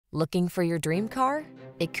Looking for your dream car?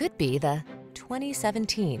 It could be the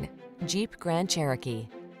 2017 Jeep Grand Cherokee.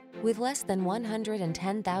 With less than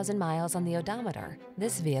 110,000 miles on the odometer,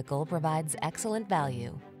 this vehicle provides excellent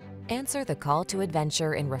value. Answer the call to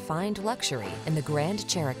adventure in refined luxury in the Grand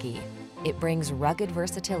Cherokee. It brings rugged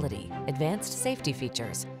versatility, advanced safety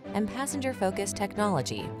features, and passenger-focused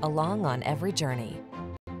technology along on every journey.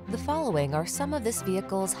 The following are some of this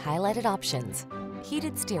vehicle's highlighted options: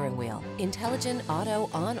 heated steering wheel, intelligent auto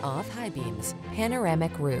on-off high beams,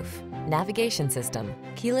 panoramic roof, navigation system,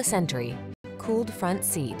 keyless entry, cooled front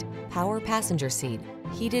seat, power passenger seat,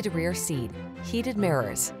 heated rear seat, heated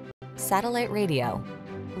mirrors, satellite radio.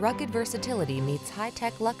 Rugged versatility meets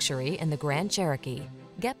high-tech luxury in the Grand Cherokee.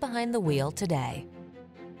 Get behind the wheel today.